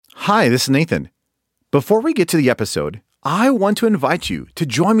Hi, this is Nathan. Before we get to the episode, I want to invite you to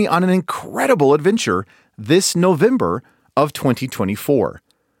join me on an incredible adventure this November of 2024.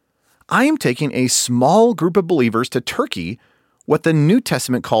 I am taking a small group of believers to Turkey, what the New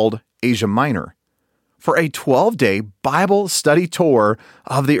Testament called Asia Minor, for a 12-day Bible study tour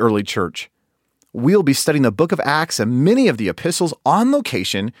of the early church. We'll be studying the book of Acts and many of the epistles on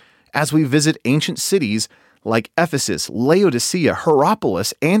location as we visit ancient cities like Ephesus, Laodicea,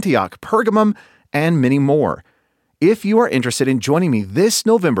 Hierapolis, Antioch, Pergamum, and many more. If you are interested in joining me this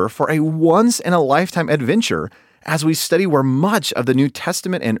November for a once-in-a-lifetime adventure as we study where much of the New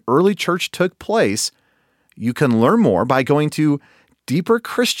Testament and early church took place, you can learn more by going to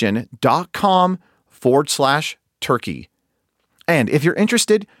deeperchristian.com/Turkey. And if you're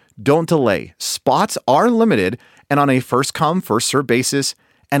interested, don't delay. Spots are limited and on a first-come, first-served basis,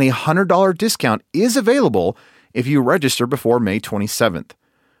 and a $100 discount is available if you register before May 27th.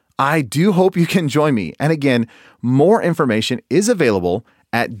 I do hope you can join me. And again, more information is available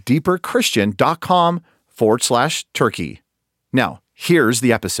at deeperchristian.com/Turkey. Now, here's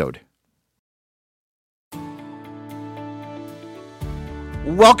the episode.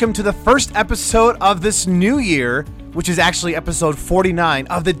 Welcome to the first episode of this new year, which is actually episode 49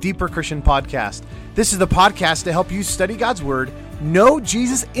 of the Deeper Christian Podcast. This is the podcast to help you study God's Word, know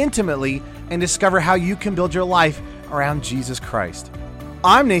Jesus intimately, and discover how you can build your life around Jesus Christ.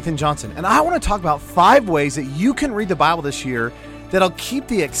 I'm Nathan Johnson, and I want to talk about 5 ways that you can read the Bible this year that'll keep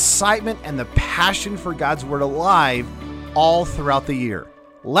the excitement and the passion for God's Word alive all throughout the year.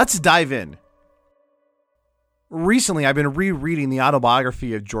 Let's dive in. Recently, I've been rereading the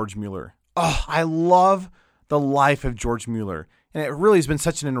autobiography of George Mueller. Oh, I love the life of George Mueller, and it really has been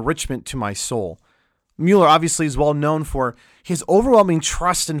such an enrichment to my soul. Mueller obviously is well known for his overwhelming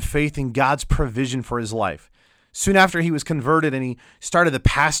trust and faith in God's provision for his life. Soon after he was converted and he started the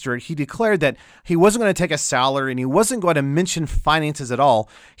pastorate, he declared that he wasn't going to take a salary and he wasn't going to mention finances at all.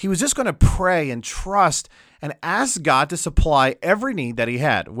 He was just going to pray and trust and ask God to supply every need that he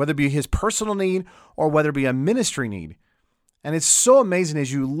had, whether it be his personal need or whether it be a ministry need. And it's so amazing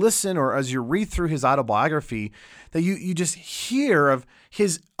as you listen or as you read through his autobiography that you just hear of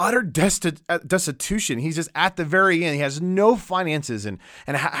his utter destitution. He's just at the very end. He has no finances. And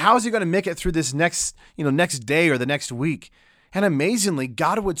how is he going to make it through this next day or the next week? And amazingly,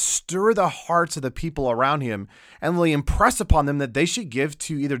 God would stir the hearts of the people around him and really impress upon them that they should give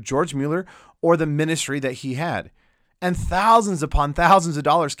to either George Mueller or the ministry that he had. And thousands upon thousands of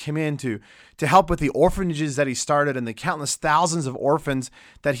dollars came in to help with the orphanages that he started and the countless thousands of orphans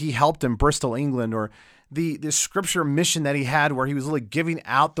that he helped in Bristol, England, or the scripture mission that he had where he was really giving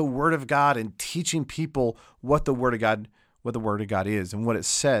out the Word of God and teaching people what the Word of God is and what it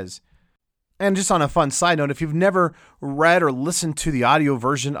says. And just on a fun side note, if you've never read or listened to the audio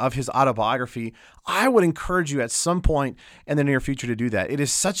version of his autobiography, I would encourage you at some point in the near future to do that. It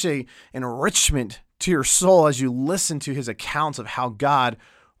is such an enrichment to your soul as you listen to his accounts of how God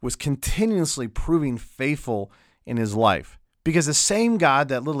was continuously proving faithful in his life. Because the same God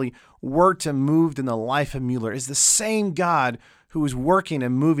that literally worked and moved in the life of Mueller is the same God who is working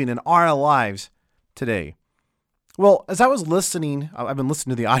and moving in our lives today. Well, as I was listening, I've been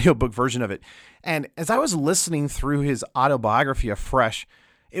listening to the audiobook version of it, and as I was listening through his autobiography afresh,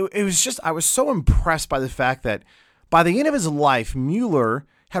 I was so impressed by the fact that by the end of his life, Mueller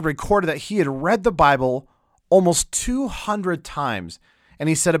had recorded that he had read the Bible almost 200 times, and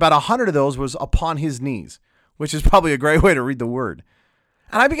he said about 100 of those was upon his knees, which is probably a great way to read the Word.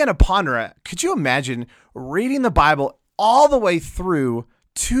 And I began to ponder, could you imagine reading the Bible all the way through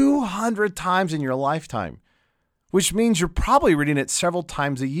 200 times in your lifetime? Which means you're probably reading it several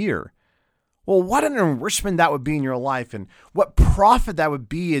times a year. Well, what an enrichment that would be in your life, and what profit that would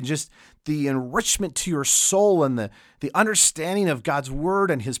be, and just the enrichment to your soul and the understanding of God's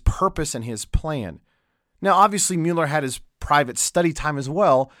Word and his purpose and his plan. Now, obviously, Mueller had his private study time as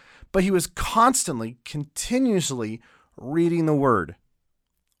well, but he was continuously reading the Word.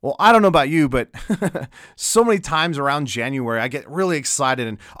 Well, I don't know about you, but so many times around January, I get really excited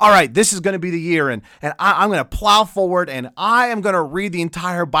and, all right, this is going to be the year, and I'm going to plow forward, and I am going to read the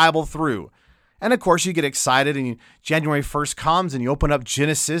entire Bible through. And of course, you get excited, and January 1st comes, and you open up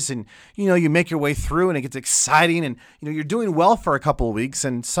Genesis, and you make your way through, and it gets exciting, and you're doing well for a couple of weeks,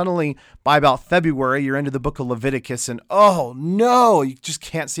 and suddenly by about February, you're into the book of Leviticus, and oh no, you just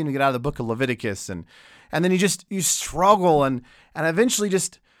can't seem to get out of the book of Leviticus, and then you struggle, and eventually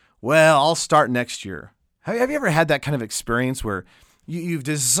just, well, I'll start next year. Have you ever had that kind of experience where you've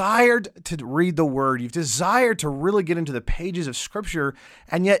desired to read the Word, you've desired to really get into the pages of Scripture,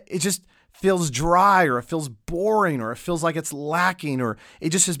 and yet it just feels dry, or it feels boring, or it feels like it's lacking, or it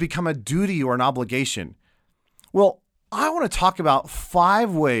just has become a duty or an obligation? Well, I want to talk about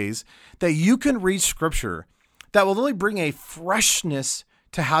 5 ways that you can read scripture that will really bring a freshness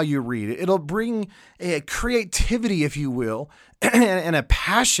to how you read. It'll bring a creativity, if you will, and a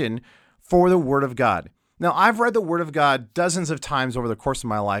passion for the Word of God. Now, I've read the Word of God dozens of times over the course of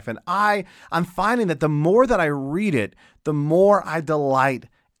my life, and I'm finding that the more that I read it, the more I delight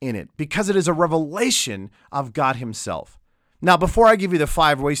in it, because it is a revelation of God Himself. Now, before I give you the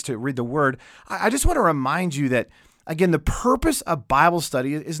 5 ways to read the Word, I just want to remind you that, again, the purpose of Bible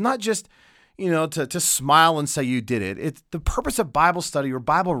study is not just, to smile and say you did it. It's the purpose of Bible study or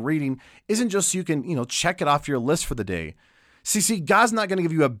Bible reading isn't just so you can, check it off your list for the day. See, God's not going to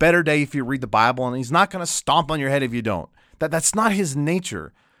give you a better day if you read the Bible, and He's not going to stomp on your head if you don't. That's not His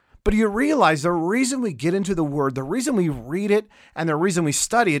nature. But you realize the reason we get into the Word, the reason we read it, and the reason we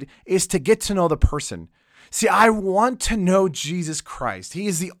study it is to get to know the person. See, I want to know Jesus Christ. He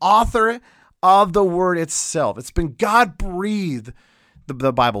is the author of the Word itself. It's been God-breathed,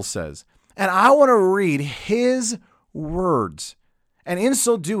 the Bible says. And I want to read His words. And in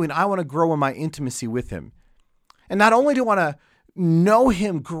so doing, I want to grow in my intimacy with Him. And not only do I want to know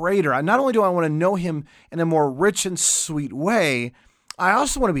Him greater, not only do I want to know Him in a more rich and sweet way, I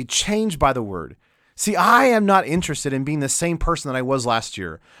also want to be changed by the Word. See, I am not interested in being the same person that I was last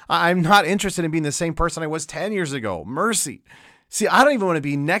year. I'm not interested in being the same person I was 10 years ago. Mercy. See, I don't even want to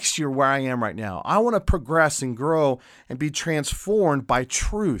be next year where I am right now. I want to progress and grow and be transformed by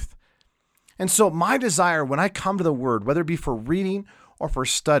truth. And so my desire when I come to the Word, whether it be for reading or for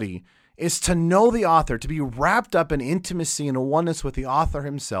study, is to know the author, to be wrapped up in intimacy and a oneness with the author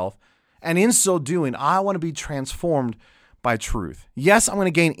himself. And in so doing, I want to be transformed by truth. Yes, I'm going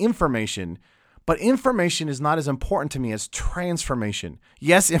to gain information, but information is not as important to me as transformation.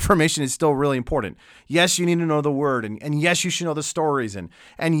 Yes, information is still really important. Yes, you need to know the Word, and yes, you should know the stories, and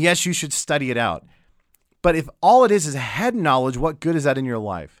yes, you should study it out. But if all it is head knowledge, what good is that in your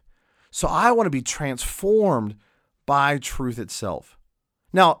life? So I want to be transformed by truth itself.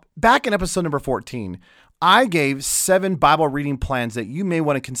 Now, back in episode number 14, I gave 7 Bible reading plans that you may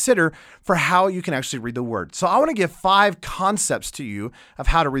want to consider for how you can actually read the Word. So I want to give 5 concepts to you of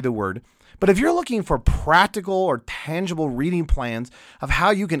how to read the Word. But if you're looking for practical or tangible reading plans of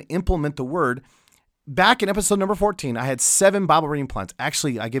how you can implement the Word, back in episode number 14, I had 7 Bible reading plans.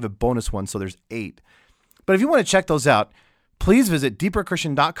 Actually, I gave a bonus one, so there's 8. But if you want to check those out, please visit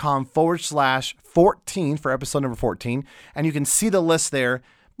deeperchristian.com/14 for episode number 14, and you can see the list there.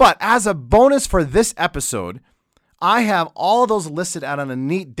 But as a bonus for this episode, I have all of those listed out on a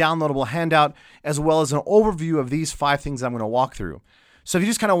neat downloadable handout, as well as an overview of these 5 things I'm going to walk through. So if you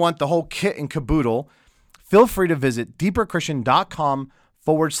just kind of want the whole kit and caboodle, feel free to visit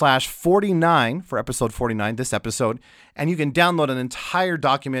deeperchristian.com/49 for episode 49, this episode, and you can download an entire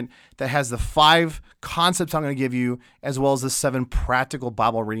document that has the 5 concepts I'm going to give you, as well as the 7 practical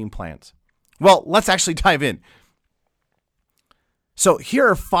Bible reading plans. Well, let's actually dive in. So here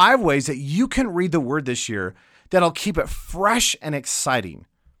are 5 ways that you can read the Word this year that'll keep it fresh and exciting.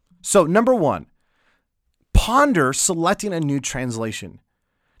 So number 1, ponder selecting a new translation.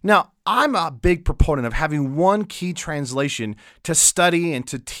 Now, I'm a big proponent of having one key translation to study and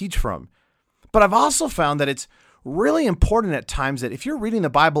to teach from. But I've also found that it's really important at times that if you're reading the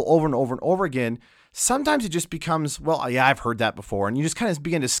Bible over and over and over again, sometimes it just becomes, well, yeah, I've heard that before, and you just kind of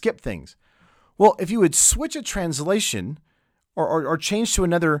begin to skip things. Well, if you would switch a translation or change to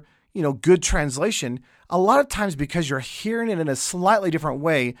another, good translation, a lot of times because you're hearing it in a slightly different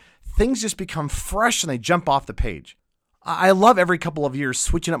way, things just become fresh and they jump off the page. I love every couple of years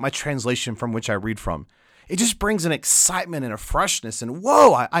switching up my translation from which I read from. It just brings an excitement and a freshness, and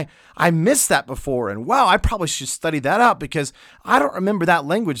whoa, I missed that before, and wow, I probably should study that out because I don't remember that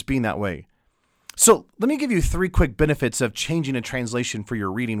language being that way. So let me give you 3 quick benefits of changing a translation for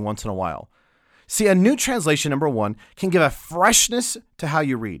your reading once in a while. See, a new translation, number 1, can give a freshness to how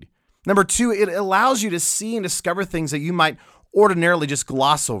you read. Number 2, it allows you to see and discover things that you might ordinarily just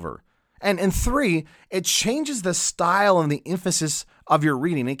gloss over. And 3, it changes the style and the emphasis of your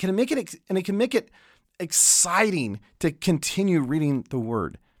reading. It can make it exciting to continue reading the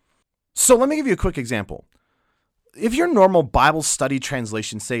Word. So let me give you a quick example. If your normal Bible study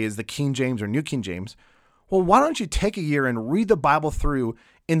translation, say, is the King James or New King James, well, why don't you take a year and read the Bible through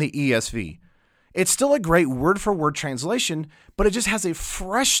in the ESV? It's still a great word-for-word translation, but it just has a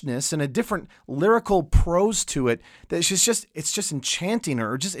freshness and a different lyrical prose to it that it's just enchanting,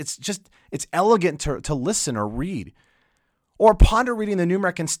 or it's elegant to listen or read. Or ponder reading the New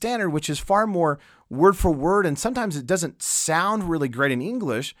American Standard, which is far more word for word, and sometimes it doesn't sound really great in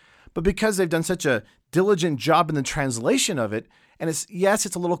English, but because they've done such a diligent job in the translation of it, and it's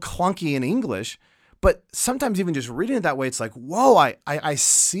a little clunky in English, but sometimes even just reading it that way, it's like, whoa, I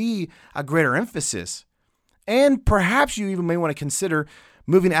see a greater emphasis. And perhaps you even may want to consider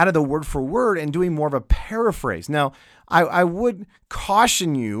moving out of the word for word and doing more of a paraphrase. Now, I would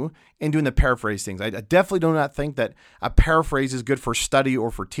caution you in doing the paraphrase things. I definitely do not think that a paraphrase is good for study or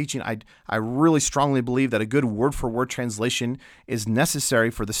for teaching. I really strongly believe that a good word for word translation is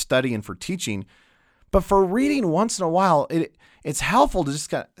necessary for the study and for teaching. But for reading once in a while, it's helpful to just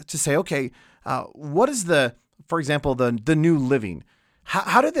to say, okay, what is for example, the New Living?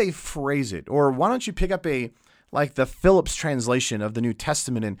 How do they phrase it? Or why don't you pick up like the Phillips translation of the New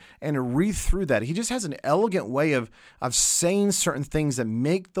Testament and read through that? He just has an elegant way of saying certain things that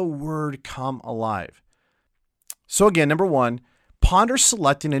make the word come alive. So again, number one, ponder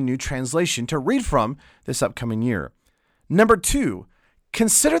selecting a new translation to read from this upcoming year. Number two,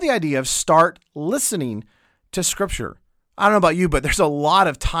 consider the idea of start listening to Scripture. I don't know about you, but there's a lot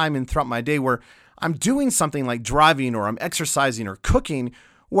of time throughout my day where I'm doing something like driving or I'm exercising or cooking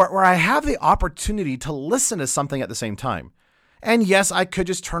where I have the opportunity to listen to something at the same time. And yes, I could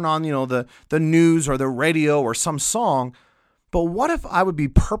just turn on, the news or the radio or some song, but what if I would be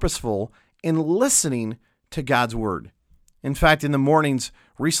purposeful in listening to God's word? In fact, in the mornings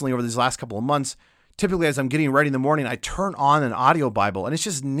recently over these last couple of months, typically as I'm getting ready in the morning, I turn on an audio Bible, and it's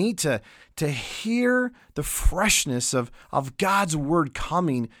just neat to hear the freshness of God's word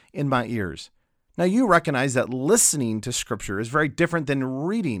coming in my ears. Now, you recognize that listening to Scripture is very different than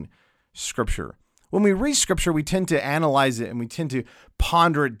reading Scripture. When we read Scripture, we tend to analyze it and we tend to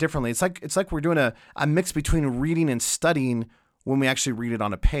ponder it differently. It's like we're doing a mix between reading and studying when we actually read it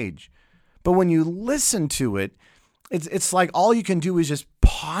on a page. But when you listen to it, it's like all you can do is just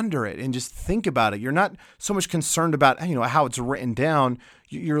ponder it and just think about it. You're not so much concerned about how it's written down.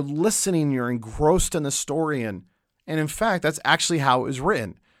 You're listening. You're engrossed in the story, and in fact, that's actually how it was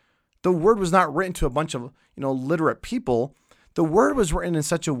written. The word was not written to a bunch of literate people. The word was written in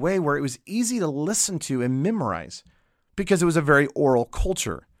such a way where it was easy to listen to and memorize because it was a very oral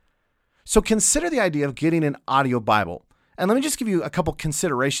culture. So consider the idea of getting an audio Bible. And let me just give you a couple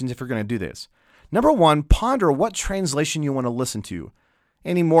considerations if you're going to do this. Number one, ponder what translation you want to listen to.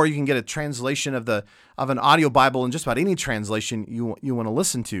 Anymore, you can get a translation of an audio Bible in just about any translation you want to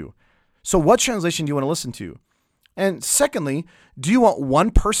listen to. So what translation do you want to listen to? And secondly, do you want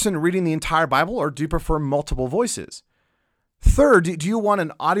one person reading the entire Bible, or do you prefer multiple voices? Third, do you want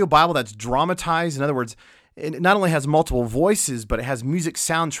an audio Bible that's dramatized? In other words, it not only has multiple voices, but it has music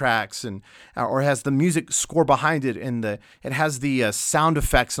soundtracks or has the music score behind it, and it has the sound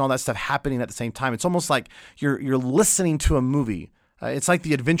effects and all that stuff happening at the same time. It's almost like you're listening to a movie. It's like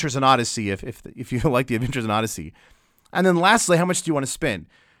the Adventures in Odyssey, if you like the Adventures in Odyssey. And then lastly, how much do you want to spend?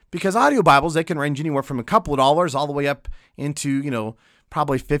 Because audio Bibles, they can range anywhere from a couple of dollars all the way up into,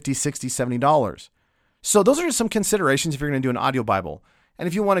 probably $50, $60, $70. So those are just some considerations if you're going to do an audio Bible. And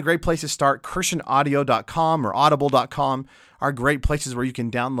if you want a great place to start, ChristianAudio.com or Audible.com are great places where you can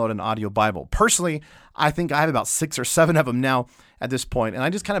download an audio Bible. Personally, I think I have about 6 or 7 of them now at this point, and I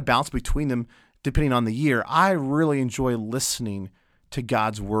just kind of bounce between them depending on the year. I really enjoy listening to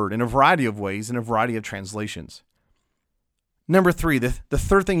God's word in a variety of ways, in a variety of translations. Number 3, the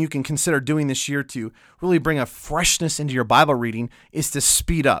third thing you can consider doing this year to really bring a freshness into your Bible reading is to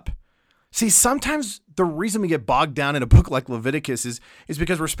speed up. See, sometimes the reason we get bogged down in a book like Leviticus is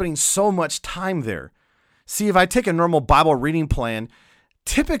because we're spending so much time there. See, if I take a normal Bible reading plan,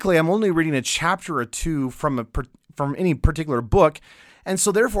 typically I'm only reading a chapter or two from any particular book, and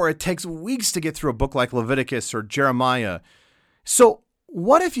so therefore it takes weeks to get through a book like Leviticus or Jeremiah. So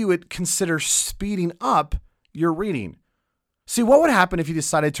what if you would consider speeding up your reading? See, what would happen if you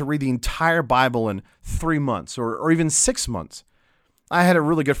decided to read the entire Bible in 3 months or even 6 months? I had a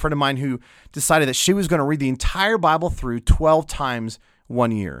really good friend of mine who decided that she was going to read the entire Bible through 12 times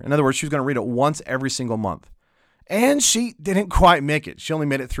 1 year. In other words, she was going to read it once every single month. And she didn't quite make it. She only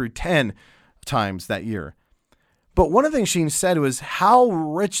made it through 10 times that year. But one of the things she said was how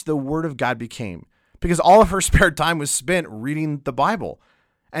rich the Word of God became, because all of her spare time was spent reading the Bible.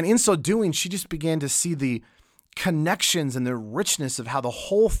 And in so doing, she just began to see the connections and the richness of how the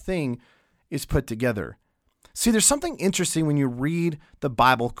whole thing is put together. See, there's something interesting when you read the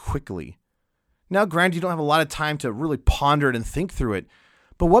Bible quickly. Now, granted, you don't have a lot of time to really ponder it and think through it,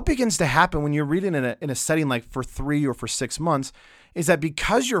 but what begins to happen when you're reading in a setting like for 3 or for 6 months is that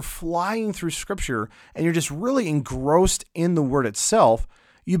because you're flying through Scripture and you're just really engrossed in the Word itself,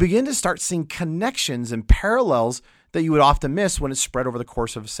 you begin to start seeing connections and parallels that you would often miss when it's spread over the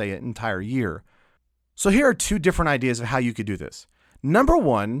course of, say, an entire year. So here are 2 different ideas of how you could do this. Number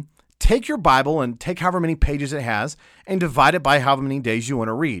 1, take your Bible and take however many pages it has and divide it by however many days you want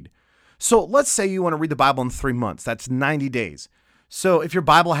to read. So let's say you want to read the Bible in 3 months. That's 90 days. So if your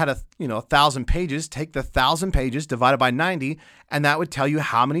Bible had 1,000 pages, take the 1,000 pages divided by 90, and that would tell you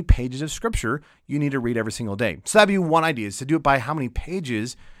how many pages of scripture you need to read every single day. So that'd be one idea, is to do it by how many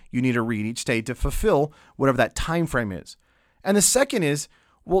pages you need to read each day to fulfill whatever that time frame is. And the second is,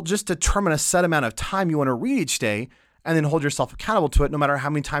 well, just determine a set amount of time you want to read each day, and then hold yourself accountable to it, no matter how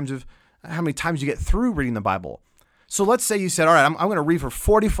many times you get through reading the Bible. So let's say you said, all right, I'm going to read for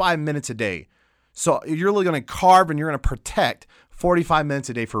 45 minutes a day. So you're really going to carve and you're going to protect 45 minutes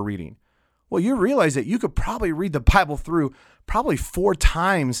a day for reading. Well, you realize that you could probably read the Bible through probably 4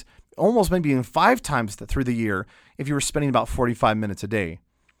 times, almost maybe even 5 times through the year if you were spending about 45 minutes a day.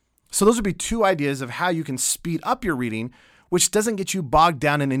 So those would be 2 ideas of how you can speed up your reading, which doesn't get you bogged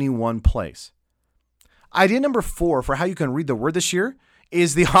down in any one place. Idea number 4 for how you can read the Word this year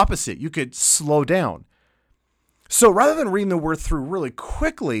is the opposite. You could slow down. So rather than reading the Word through really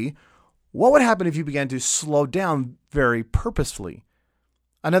quickly, what would happen if you began to slow down very purposefully?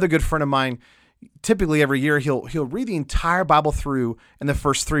 Another good friend of mine, typically every year, he'll read the entire Bible through in the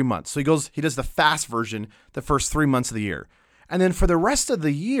first 3 months. So he does the fast version the first 3 months of the year. And then for the rest of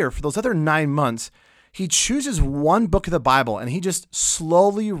the year, for those other 9 months, he chooses one book of the Bible and he just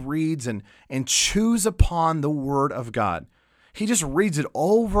slowly reads and chews upon the Word of God. He just reads it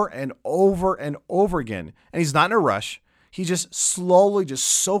over and over and over again. And he's not in a rush. He's just slowly just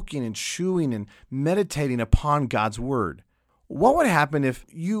soaking and chewing and meditating upon God's Word. What would happen if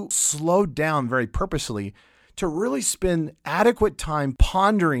you slowed down very purposely to really spend adequate time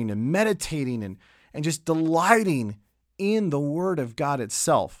pondering and meditating and just delighting in the Word of God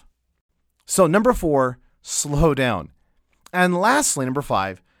itself? So number 4, slow down. And lastly, number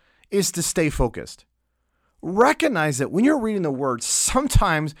 5 is to stay focused. Recognize that when you're reading the Word,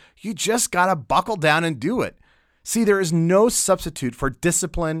 sometimes you just got to buckle down and do it. See, there is no substitute for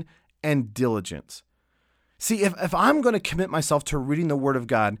discipline and diligence. See, if I'm going to commit myself to reading the Word of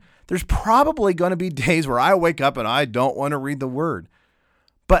God, there's probably going to be days where I wake up and I don't want to read the Word.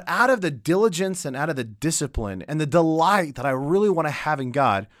 But out of the diligence and out of the discipline and the delight that I really want to have in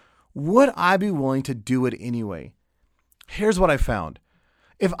God, would I be willing to do it anyway? Here's what I found.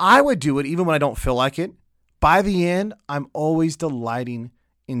 If I would do it even when I don't feel like it, by the end, I'm always delighting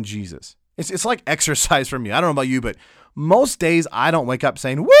in Jesus. It's like exercise for me. I don't know about you, but most days I don't wake up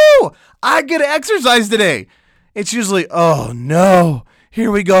saying, woo, I get to exercise today. It's usually, oh no, here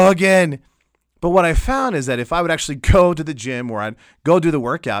we go again. But what I found is that if I would actually go to the gym or I'd go do the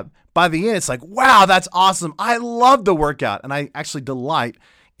workout, by the end, it's like, wow, that's awesome. I love the workout. And I actually delight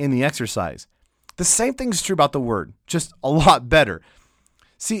in the exercise. The same thing is true about the Word, just a lot better.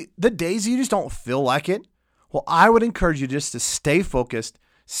 See, the days you just don't feel like it, well, I would encourage you just to stay focused,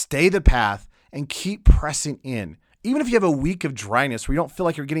 stay the path, and keep pressing in. Even if you have a week of dryness where you don't feel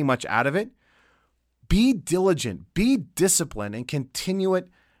like you're getting much out of it, be diligent, be disciplined, and continue it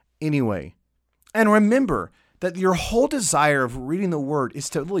anyway. And remember that your whole desire of reading the Word is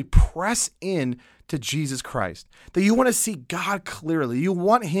to really press in to Jesus Christ, that you want to see God clearly. You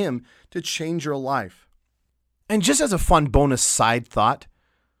want Him to change your life. And just as a fun bonus side thought,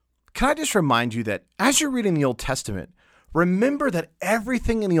 can I just remind you that as you're reading the Old Testament, remember that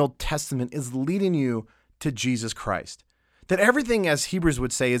everything in the Old Testament is leading you to Jesus Christ. That everything, as Hebrews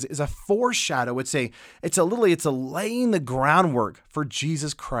would say, is a foreshadow. It's a laying the groundwork for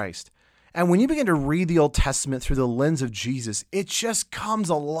Jesus Christ. And when you begin to read the Old Testament through the lens of Jesus, it just comes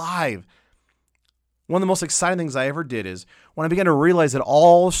alive. One of the most exciting things I ever did is when I began to realize that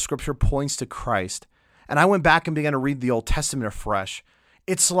all Scripture points to Christ, and I went back and began to read the Old Testament afresh,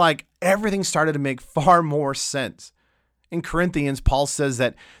 it's like everything started to make far more sense. In Corinthians, Paul says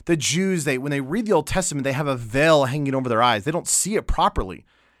that the Jews, when they read the Old Testament, they have a veil hanging over their eyes. They don't see it properly.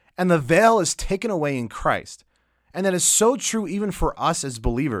 And the veil is taken away in Christ. And that is so true even for us as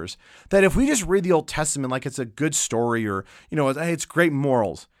believers, that if we just read the Old Testament like it's a good story or, it's great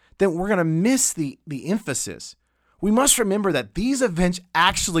morals, then we're going to miss the emphasis. We must remember that these events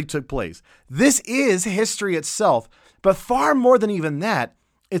actually took place. This is history itself, but far more than even that,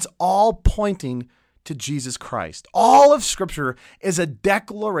 it's all pointing to Jesus Christ. All of Scripture is a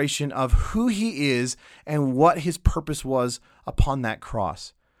declaration of who He is and what His purpose was upon that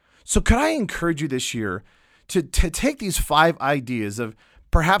cross. So could I encourage you this year to take these 5 ideas of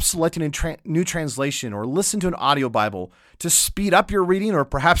perhaps selecting a new translation or listen to an audio Bible to speed up your reading or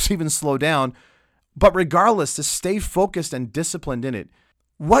perhaps even slow down, but regardless, to stay focused and disciplined in it.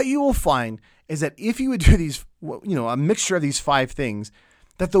 What you will find is that if you would do these, a mixture of these 5 things,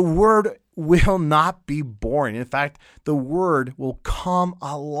 that the Word will not be boring. In fact, the word will come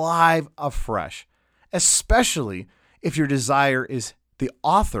alive afresh, especially if your desire is the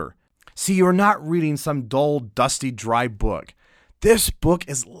author. See, you're not reading some dull, dusty, dry book. This book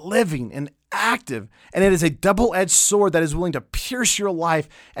is living and active, and it is a double-edged sword that is willing to pierce your life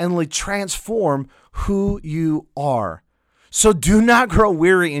and really transform who you are. So do not grow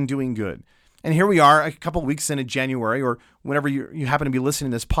weary in doing good. And here we are a couple weeks into January, or whenever you happen to be listening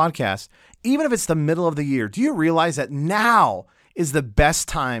to this podcast. Even if it's the middle of the year, do you realize that now is the best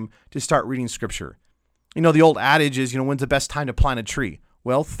time to start reading scripture? You know, the old adage is, when's the best time to plant a tree?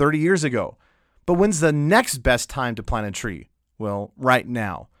 Well, 30 years ago. But when's the next best time to plant a tree? Well, right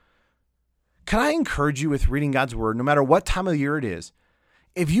now. Can I encourage you with reading God's word, no matter what time of the year it is?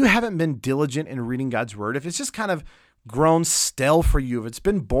 If you haven't been diligent in reading God's word, if it's just kind of grown stale for you, if it's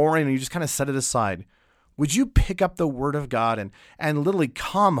been boring and you just kind of set it aside, would you pick up the word of God and literally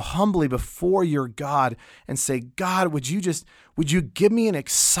come humbly before your God and say, God, would you give me an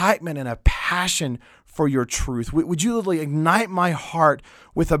excitement and a passion for your truth? Would you literally ignite my heart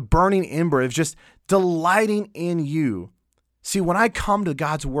with a burning ember of just delighting in you? See, when I come to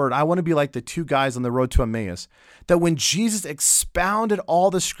God's word, I want to be like the two guys on the road to Emmaus, that when Jesus expounded all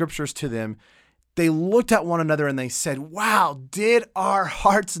the scriptures to them, they looked at one another and they said, wow, did our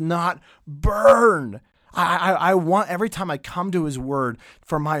hearts not burn? I want every time I come to his word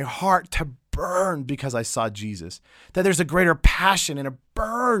for my heart to burn because I saw Jesus, that there's a greater passion and a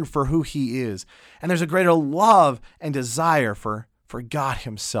burn for who he is. And there's a greater love and desire for God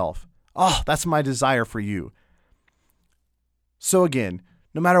himself. Oh, that's my desire for you. So again,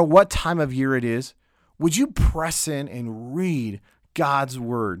 no matter what time of year it is, would you press in and read God's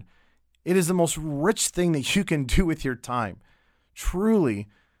word? It is the most rich thing that you can do with your time. Truly,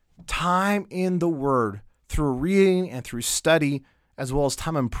 time in the word through reading and through study, as well as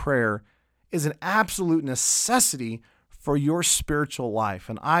time in prayer, is an absolute necessity for your spiritual life.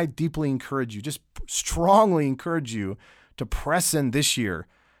 And I deeply encourage you, just strongly encourage you to press in this year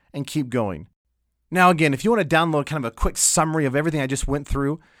and keep going. Now, again, if you want to download kind of a quick summary of everything I just went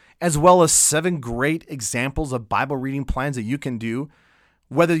through, as well as 7 great examples of Bible reading plans that you can do,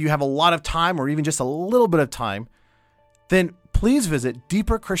 whether you have a lot of time or even just a little bit of time, then please visit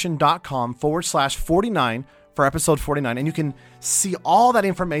deeperchristian.com/49 for episode 49. And you can see all that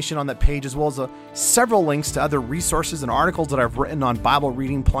information on that page, as well as several links to other resources and articles that I've written on Bible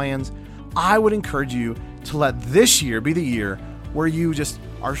reading plans. I would encourage you to let this year be the year where you just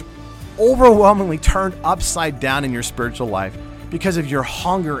are overwhelmingly turned upside down in your spiritual life because of your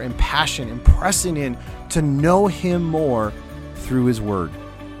hunger and passion and pressing in to know him more through his word.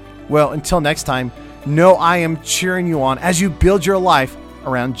 Well, until next time, know I am cheering you on as you build your life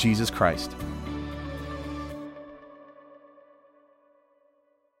around Jesus Christ.